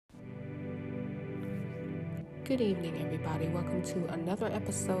Good evening, everybody. Welcome to another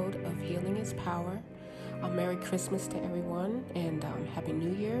episode of Healing is Power. Merry Christmas to everyone and Happy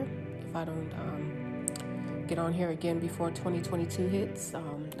New Year. If I don't get on here again before 2022 hits,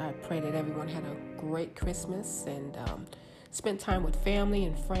 I pray that everyone had a great Christmas and spent time with family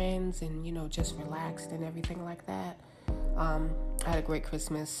and friends and, just relaxed and everything like that. I had a great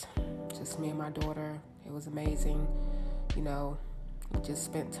Christmas, just me and my daughter. It was amazing. We just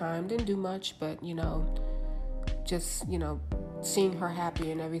spent time, didn't do much, but, just, seeing her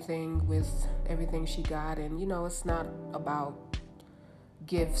happy and everything with everything she got. And, it's not about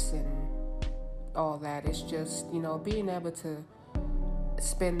gifts and all that. It's just, being able to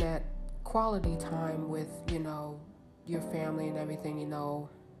spend that quality time with, your family and everything.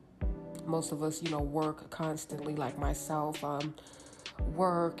 Most of us, work constantly, like myself,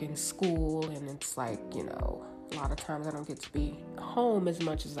 work and school. And it's like, a lot of times I don't get to be home as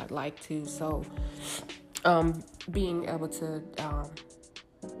much as I'd like to. So, being able to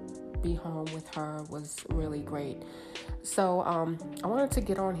be home with her was really great. So I wanted to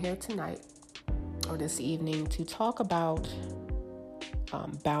get on here tonight or this evening to talk about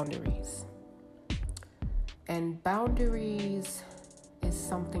boundaries. And boundaries is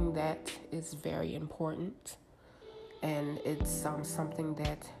something that is very important. And it's something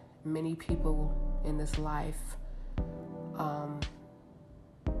that many people in this life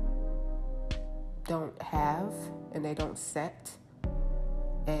don't have and they don't set.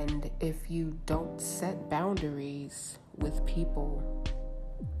 And if you don't set boundaries with people,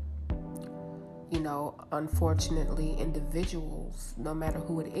 unfortunately, individuals, no matter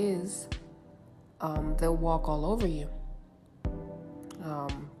who it is, they'll walk all over you.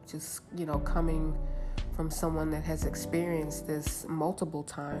 Coming from someone that has experienced this multiple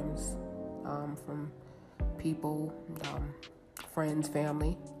times, from people, friends,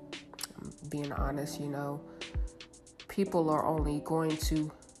 family. Being honest, people are only going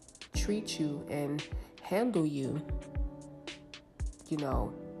to treat you and handle you,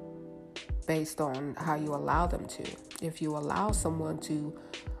 based on how you allow them to. If you allow someone to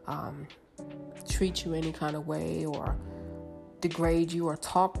treat you any kind of way or degrade you or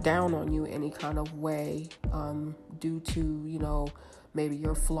talk down on you any kind of way, due to, maybe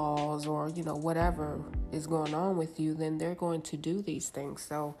your flaws or, whatever is going on with you, then they're going to do these things.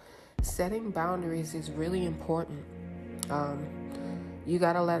 So setting boundaries is really important. You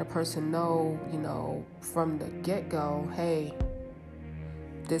got to let a person know, from the get-go, hey,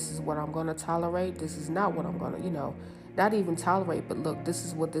 this is what I'm going to tolerate. This is not what I'm going to, not even tolerate, but look, this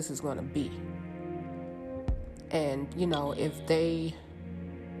is what this is going to be. And, if they,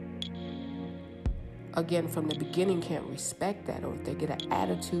 again, from the beginning can't respect that, or if they get an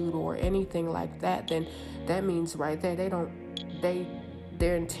attitude or anything like that, then that means right there,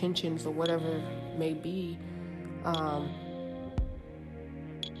 their intentions or whatever may be,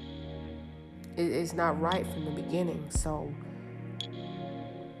 it's not right from the beginning. So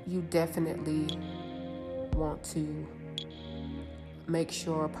you definitely want to make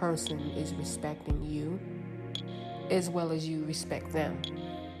sure a person is respecting you as well as you respect them.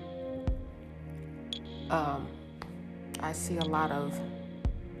 I see a lot of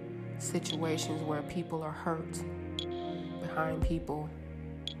situations where people are hurt behind people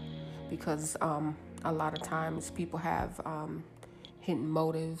because a lot of times people have hidden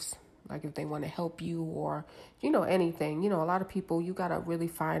motives, like if they want to help you or, anything. A lot of people, you got to really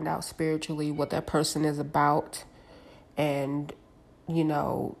find out spiritually what that person is about and,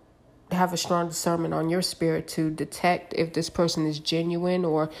 have a strong discernment on your spirit to detect if this person is genuine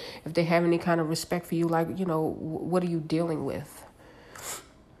or if they have any kind of respect for you, like, what are you dealing with?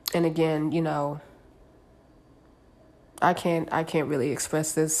 And again, I can't really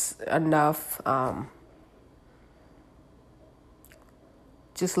express this enough.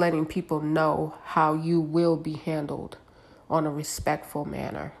 Just letting people know how you will be handled on a respectful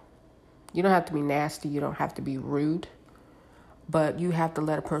manner. You don't have to be nasty. You don't have to be rude. But you have to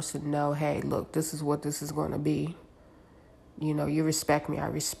let a person know, hey, look, this is what this is going to be. You respect me. I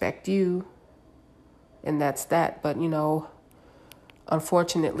respect you. And that's that. But,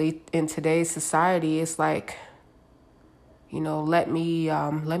 unfortunately, in today's society, it's like, let me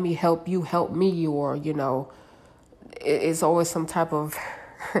help you help me, or, it's always some type of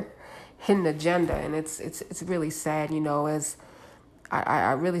hidden agenda. And it's really sad, as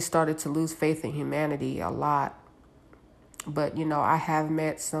I really started to lose faith in humanity a lot. But, I have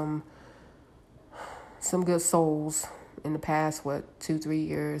met some good souls in the past, 2-3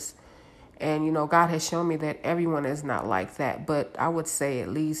 years. And, God has shown me that everyone is not like that. But I would say, at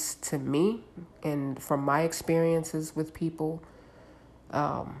least to me and from my experiences with people,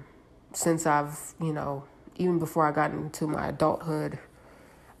 since I've, even before I got into my adulthood,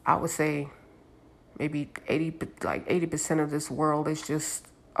 I would say maybe 80% of this world is just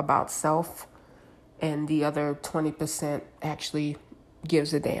about self, and the other 20% actually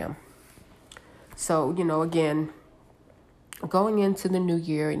gives a damn. So, again, going into the new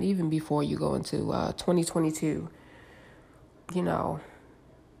year, and even before you go into 2022,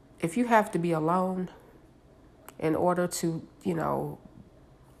 if you have to be alone in order to,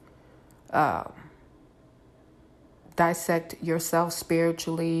 dissect yourself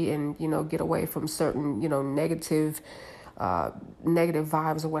spiritually and, get away from certain, negative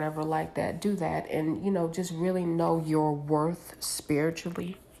vibes or whatever like that, do that. And, just really know your worth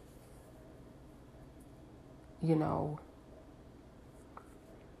spiritually.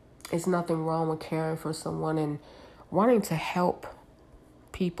 It's nothing wrong with caring for someone and wanting to help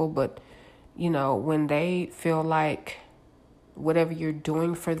people, but, when they feel like whatever you're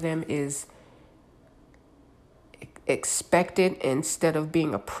doing for them is expected instead of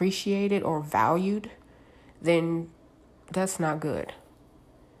being appreciated or valued, then that's not good.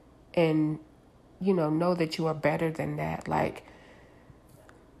 And, know that you are better than that. Like,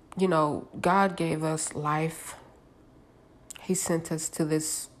 God gave us life. He sent us to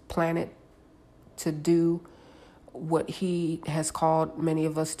this planet to do what he has called many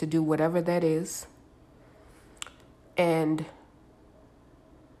of us to do, whatever that is. And,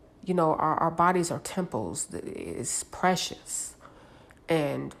 our bodies are temples. It's precious.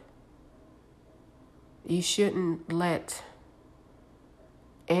 And you shouldn't let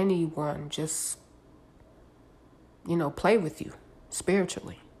anyone just, play with you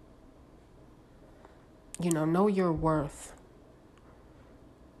spiritually. Know your worth.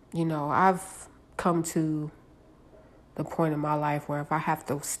 I've come to the point in my life where if I have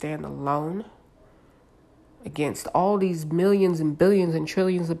to stand alone against all these millions and billions and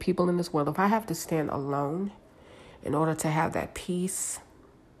trillions of people in this world, if I have to stand alone in order to have that peace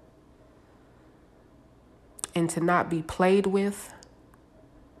and to not be played with,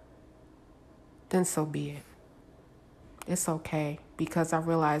 then so be it. It's okay, because I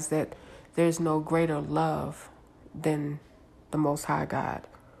realize that there's no greater love than the Most High God.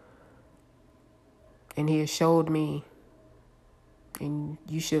 And he has showed me, and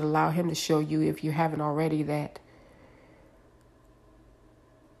you should allow him to show you if you haven't already, that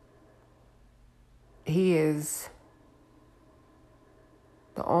he is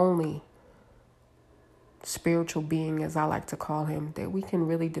the only spiritual being, as I like to call him, that we can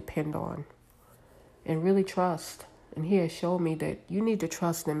really depend on and really trust. And he has shown me that you need to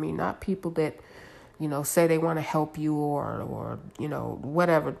trust in me, not people that, say they want to help you or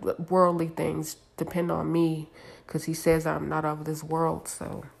whatever, worldly things. Depend on me, because he says I'm not of this world.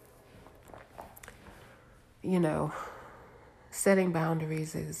 So, setting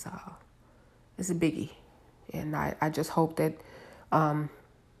boundaries is a biggie. And I just hope that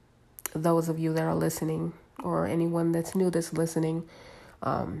those of you that are listening, or anyone that's new that's listening,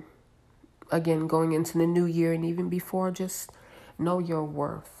 again, going into the new year and even before, just know your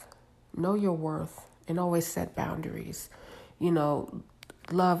worth. Know your worth and always set boundaries.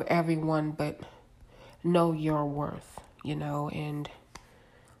 Love everyone, but know your worth, and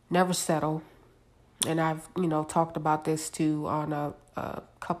never settle. And I've, talked about this too on a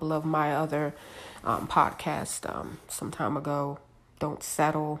couple of my other podcasts some time ago. Don't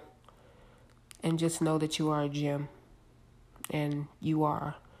settle, and just know that you are a gem, and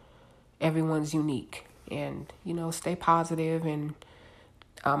everyone's unique. And, stay positive, and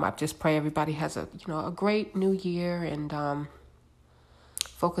I just pray everybody has a great new year, and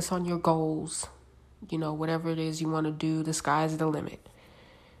focus on your goals. Whatever it is you want to do, the sky's the limit.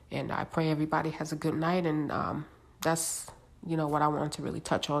 And I pray everybody has a good night. And that's, what I wanted to really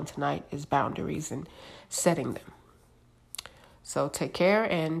touch on tonight is boundaries and setting them. So take care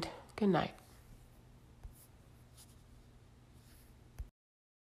and good night.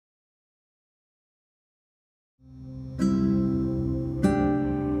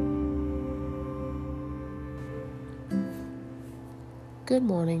 Good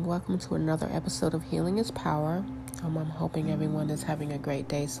morning. Welcome to another episode of Healing is Power. I'm hoping everyone is having a great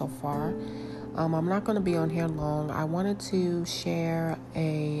day so far. I'm not going to be on here long. I wanted to share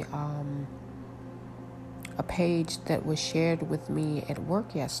a page that was shared with me at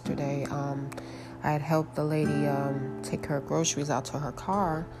work yesterday. I had helped the lady take her groceries out to her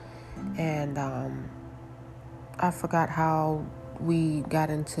car, and I forgot how we got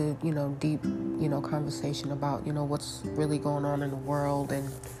into, deep, conversation about, what's really going on in the world, and,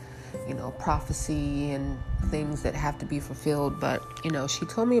 prophecy and things that have to be fulfilled. But, she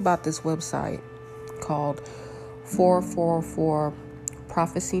told me about this website called 444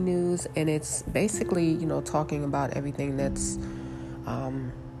 Prophecy News, and it's basically, talking about everything that's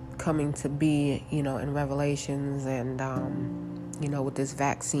coming to be, in Revelations, and, with this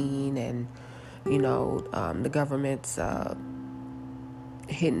vaccine, and, the government's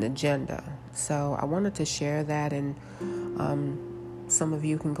hidden agenda. So I wanted to share that, and some of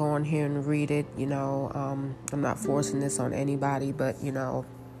you can go on here and read it. I'm not forcing this on anybody, but,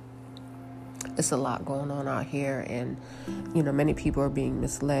 it's a lot going on out here, and, many people are being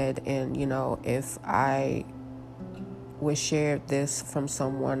misled. And, if I was shared this from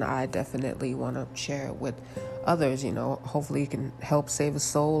someone, I definitely want to share it with others. Hopefully it can help save a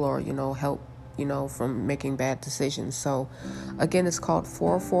soul, or, help, from making bad decisions. So again, it's called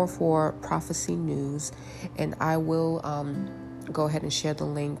 444 Prophecy News, and I will go ahead and share the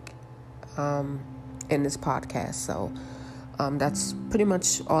link in this podcast. So that's pretty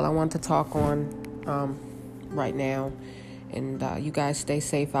much all I want to talk on right now. And you guys stay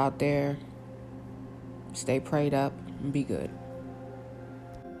safe out there. Stay prayed up and be good.